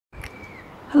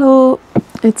Hello,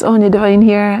 it's Aine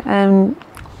here.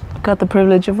 Got the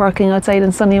privilege of working outside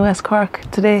in sunny West Cork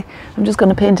today. I'm just going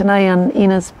to paint an eye on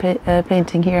Aine's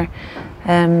painting here.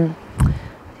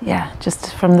 Yeah,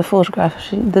 just from the photograph.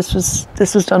 This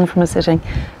was done from a sitting,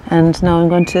 and now I'm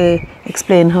going to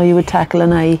explain how you would tackle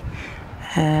an eye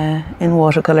in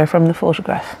watercolour from the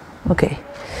photograph. Okay.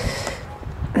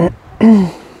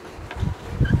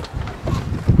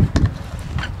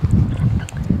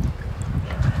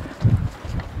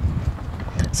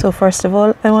 So first of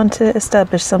all, I want to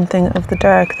establish something of the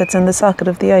dark that's in the socket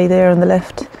of the eye there on the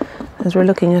left as we're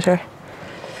looking at her.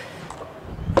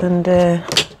 And yeah,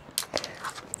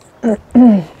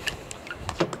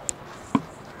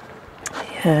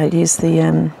 I'll use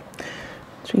the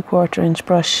 3/4 inch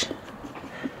brush,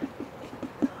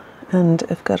 and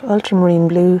I've got ultramarine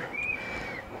blue,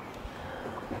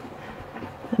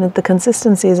 and the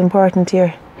consistency is important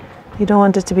here. You don't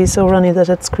want it to be so runny that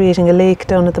it's creating a lake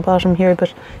down at the bottom here,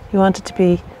 but you want it to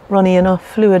be runny enough,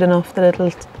 fluid enough that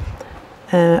it'll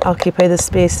occupy the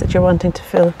space that you're wanting to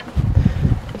fill.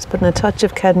 Just putting a touch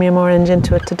of cadmium orange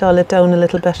into it to dull it down a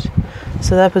little bit.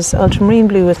 So that was ultramarine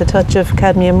blue with a touch of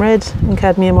cadmium red and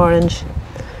cadmium orange.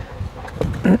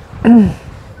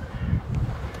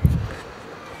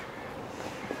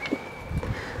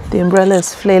 The umbrella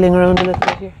is flailing around a little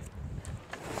bit here.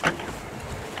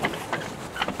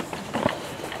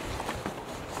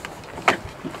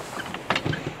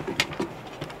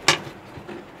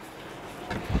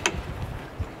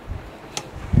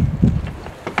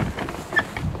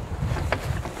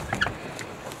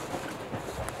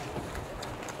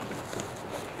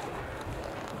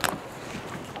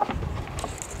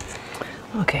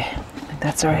 Okay, I think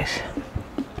that's all right.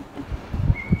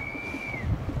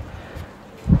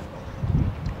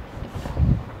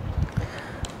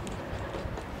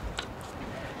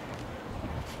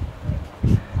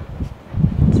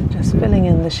 So just filling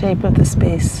in the shape of the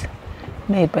space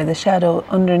made by the shadow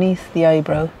underneath the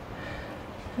eyebrow.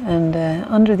 And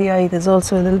under the eye there's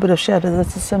also a little bit of shadow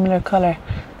that's a similar colour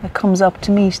that comes up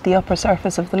to meet the upper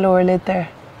surface of the lower lid there.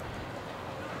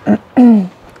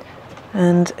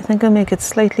 And I think I'll make it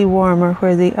slightly warmer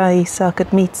where the eye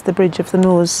socket meets the bridge of the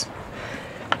nose.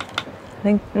 I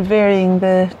think varying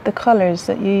the colours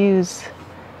that you use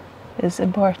is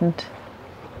important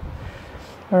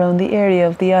around the area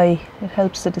of the eye. It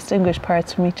helps to distinguish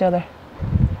parts from each other.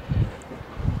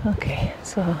 Okay,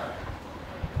 so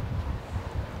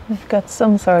I've got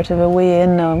some sort of a way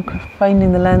in now. I'm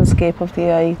finding the landscape of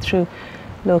the eye through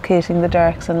locating the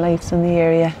darks and lights in the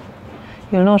area.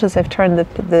 You'll notice I've turned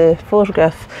the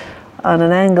photograph on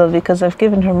an angle because I've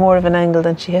given her more of an angle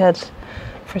than she had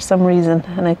for some reason,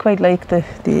 and I quite like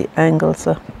the angle,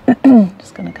 so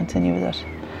just going to continue with that.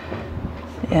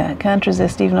 Yeah, I can't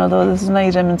resist, even although this is an eye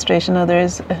demonstration. Now there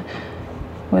is,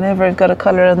 whenever I've got a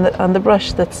colour on the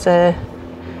brush that's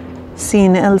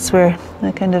seen elsewhere,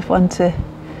 I kind of want to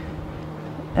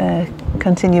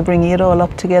continue bringing it all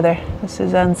up together. As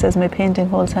Suzanne says, my painting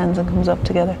holds hands and comes up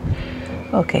together.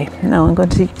 Okay, now I'm going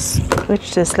to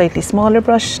switch to a slightly smaller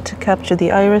brush to capture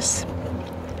the iris.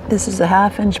 This is a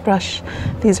 1/2 inch brush.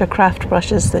 These are craft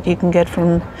brushes that you can get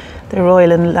from, they're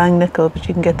Royal and Langnickel, but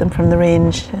you can get them from the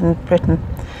range in Britain.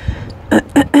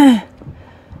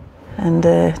 And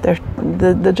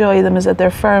the joy of them is that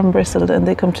they're firm bristled and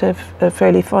they come to a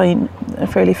fairly fine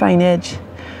edge.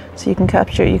 So you can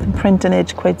print an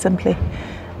edge quite simply.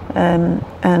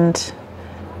 And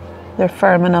they're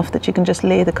firm enough that you can just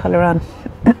lay the colour on.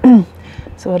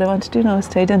 So what I want to do now is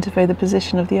to identify the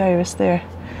position of the iris there.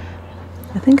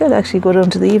 I think I'd actually go down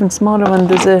to the even smaller one.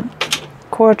 There's a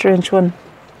 1/4 inch one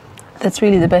that's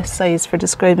really the best size for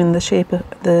describing the shape of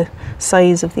the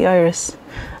size of the iris.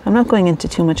 I'm not going into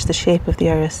too much the shape of the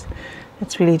iris.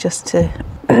 It's really just to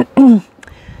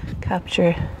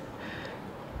capture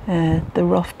the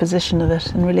rough position of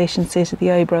it in relation, say, to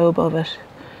the eyebrow above it.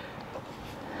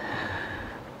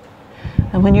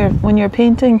 And when you're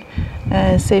painting,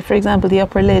 say for example the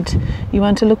upper lid, you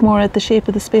want to look more at the shape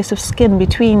of the space of skin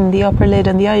between the upper lid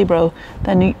and the eyebrow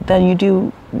than you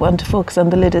do want to focus on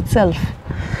the lid itself,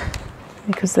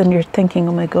 because then you're thinking,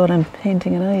 oh my god, I'm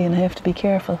painting an eye and I have to be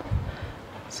careful.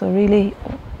 So really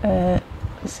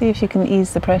see if you can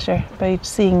ease the pressure by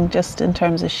seeing just in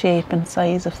terms of shape and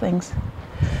size of things.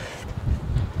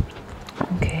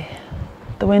 Okay,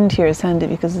 the wind here is handy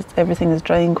because everything is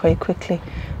drying quite quickly,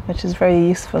 which is very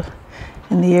useful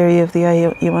in the area of the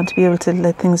eye. You want to be able to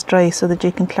let things dry so that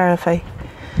you can clarify.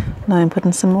 Now I'm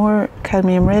putting some more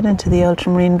cadmium red into the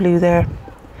ultramarine blue there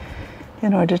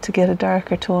in order to get a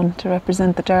darker tone to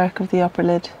represent the dark of the upper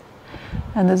lid.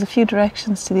 And there's a few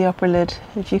directions to the upper lid.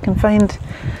 If you can find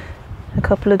a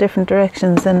couple of different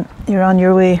directions, then you're on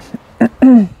your way.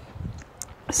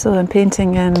 So I'm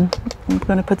painting, I'm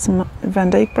going to put some Van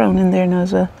Dyke brown in there now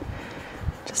as well,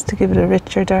 just to give it a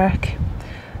richer dark.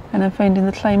 And I'm finding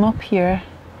the climb up here,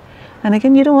 and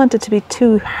again, you don't want it to be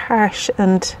too harsh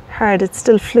and hard. It's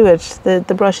still fluid,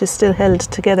 the brush is still held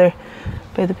together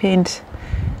by the paint.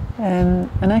 And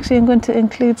actually I'm going to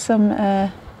include some,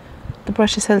 the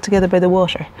brush is held together by the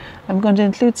water. I'm going to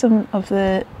include some of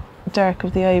the dark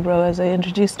of the eyebrow as I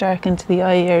introduce dark into the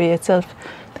eye area itself.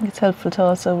 I think it's helpful to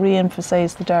also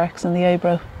re-emphasize the darks on the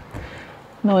eyebrow,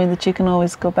 knowing that you can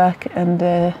always go back and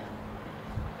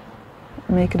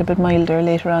make it a bit milder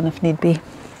later on if need be.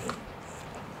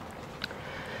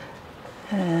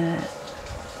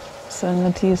 So I'm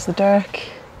going to use the dark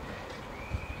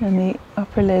in the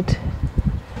upper lid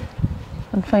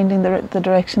and finding the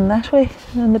direction that way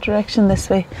and the direction this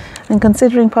way, and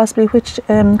considering possibly which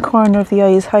corner of the eye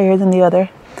is higher than the other.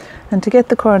 And to get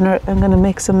the corner, I'm going to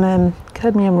make some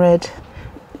cadmium red.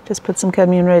 Just put some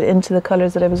cadmium red into the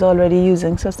colours that I was already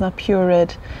using, so it's not pure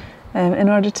red, in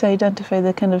order to identify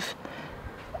the kind of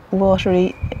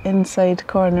watery inside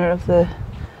corner of the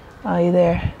eye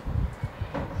there.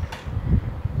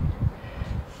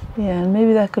 Yeah, and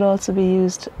maybe that could also be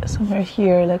used somewhere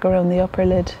here, like around the upper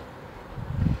lid.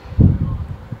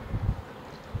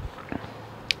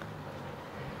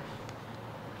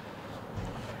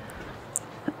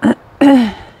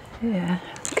 Yeah,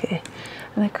 okay.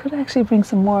 And I could actually bring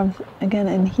some warmth again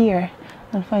in here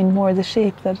and find more of the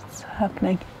shape that's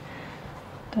happening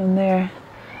down there.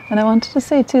 And I wanted to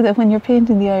say too that when you're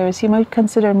painting the iris, you might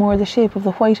consider more the shape of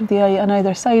the white of the eye on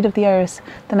either side of the iris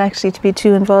than actually to be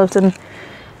too involved in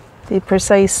the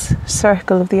precise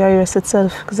circle of the iris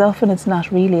itself, because often it's not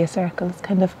really a circle, it's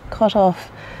kind of cut off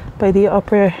by the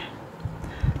upper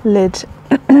lid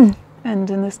and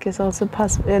in this case also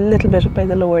a little bit by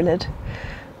the lower lid.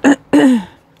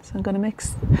 So I'm going to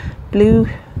mix blue,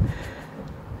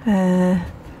 the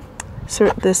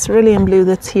cerulean blue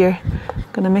that's here,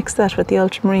 I'm going to mix that with the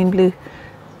ultramarine blue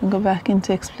and go back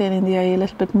into explaining the eye a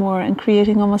little bit more and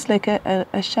creating almost like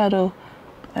a shadow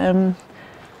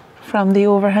from the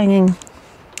overhanging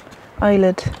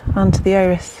eyelid onto the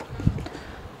iris.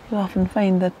 You often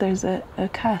find that there's a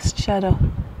cast shadow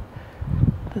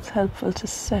that's helpful to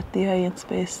set the eye in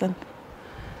space then.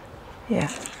 Yeah,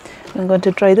 I'm going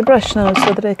to dry the brush now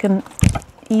so that I can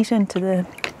eat into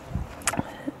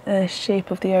the shape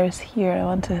of the iris here. I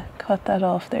want to cut that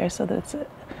off there so that it's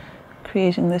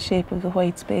creating the shape of the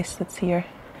white space that's here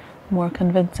more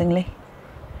convincingly.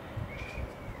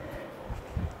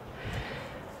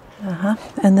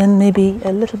 And then maybe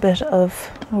a little bit of,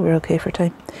 oh we're okay for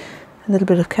time, a little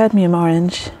bit of cadmium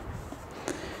orange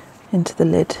into the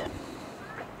lid.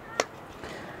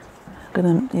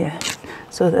 Yeah,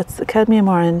 so that's the cadmium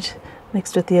orange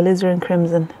mixed with the alizarin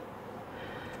crimson,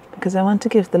 because I want to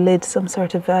give the lid some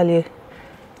sort of value.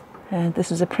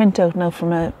 This is a printout now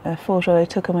from a photo I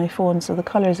took on my phone, so the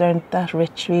colours aren't that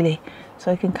rich really.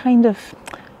 So I can kind of,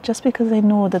 just because I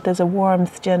know that there's a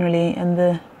warmth generally in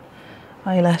the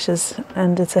eyelashes,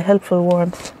 and it's a helpful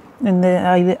warmth in the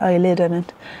eyelid, I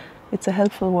meant. It's a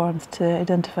helpful warmth to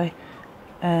identify.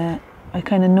 I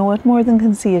kind of know it more than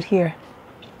can see it here.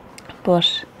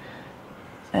 But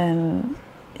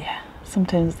yeah,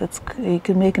 sometimes you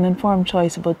can make an informed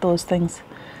choice about those things.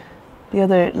 The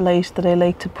other light that I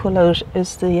like to pull out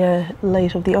is the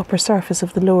light of the upper surface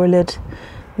of the lower lid,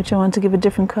 which I want to give a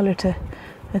different colour to.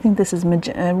 I think this is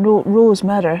rose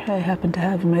madder I happen to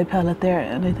have in my palette there,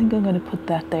 and I think I'm going to put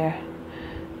that there.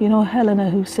 You know Helena,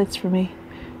 who sits for me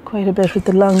quite a bit with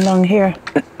the long hair,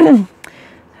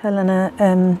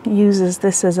 Helena uses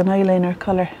this as an eyeliner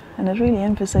colour, and it really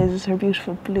emphasises her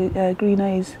beautiful blue, green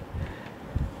eyes,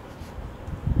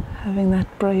 having that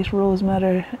bright rose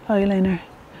madder eyeliner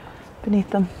beneath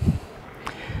them.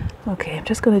 Okay, I'm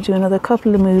just going to do another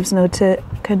couple of moves now to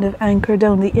kind of anchor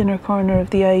down the inner corner of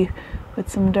the eye with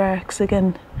some darks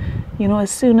again. You know,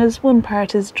 as soon as one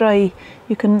part is dry,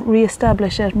 you can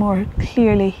re-establish it more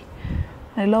clearly.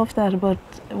 I love that about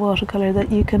watercolour,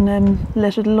 that you can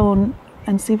let it alone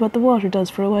and see what the water does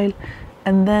for a while,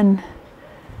 and then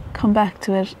come back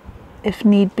to it if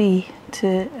need be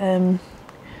to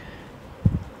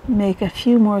make a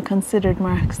few more considered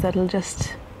marks that'll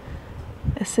just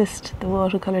assist the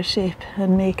watercolour shape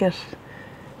and make it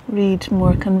read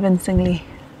more convincingly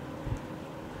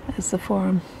as the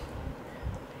form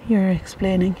you're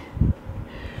explaining.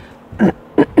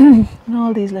 And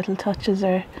all these little touches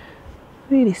are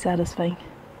really satisfying.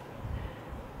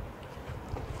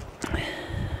 I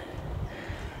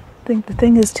think the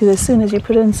thing is too, as soon as you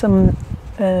put in some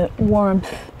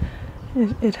warmth,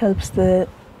 it helps the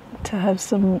to have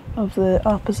some of the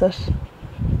opposite.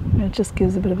 It just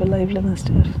gives a bit of a liveliness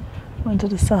to it. I wanted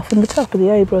to soften the top of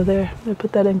the eyebrow there. I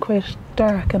put that in quite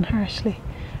dark and harshly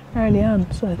early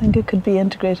on, so I think it could be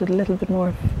integrated a little bit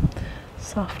more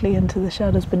softly into the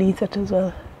shadows beneath it as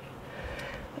well.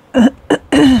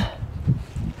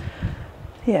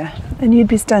 Yeah, and you'd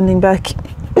be standing back,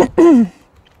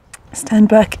 stand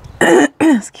back,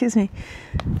 excuse me,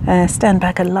 stand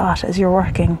back a lot as you're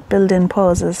working, build in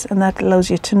pauses, and that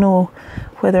allows you to know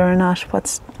whether or not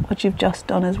what you've just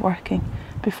done is working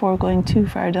before going too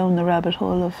far down the rabbit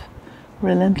hole of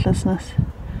relentlessness.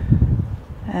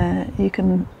 You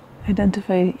can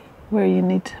identify when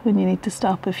you need to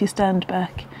stop if you stand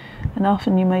back, and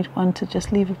often you might want to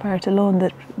just leave a part alone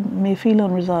that may feel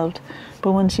unresolved,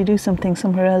 but once you do something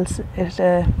somewhere else,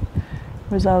 it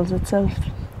resolves itself,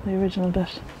 the original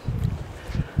bit.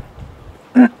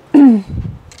 I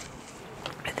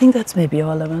think that's maybe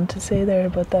all I want to say there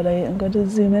about that. I'm going to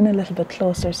zoom in a little bit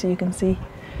closer so you can see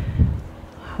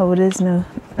how it is now.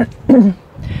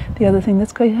 The other thing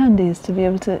that's quite handy is to be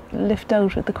able to lift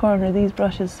out at the corner of these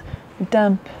brushes. A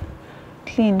damp,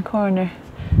 clean corner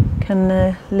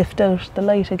can lift out the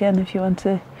light again. If you want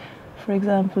to, for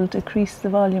example, decrease the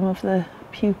volume of the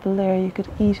pupil there, you could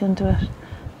eat into it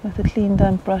with a clean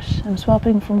damp brush. I'm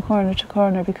swapping from corner to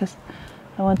corner because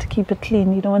I want to keep it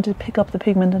clean. You don't want to pick up the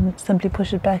pigment and simply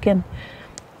push it back in.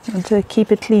 You want to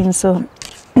keep it clean, so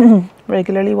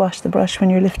regularly wash the brush when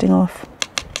you're lifting off.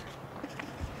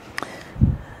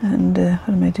 And what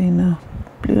am I doing now?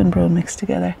 Blue and brown mixed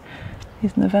together.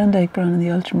 Using the Van Dyke brown and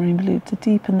the ultramarine blue to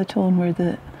deepen the tone where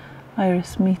the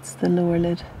iris meets the lower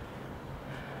lid.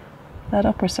 That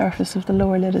upper surface of the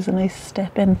lower lid is a nice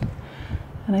step in,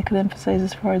 and I could emphasise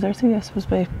this further too, I suppose,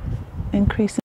 by increasing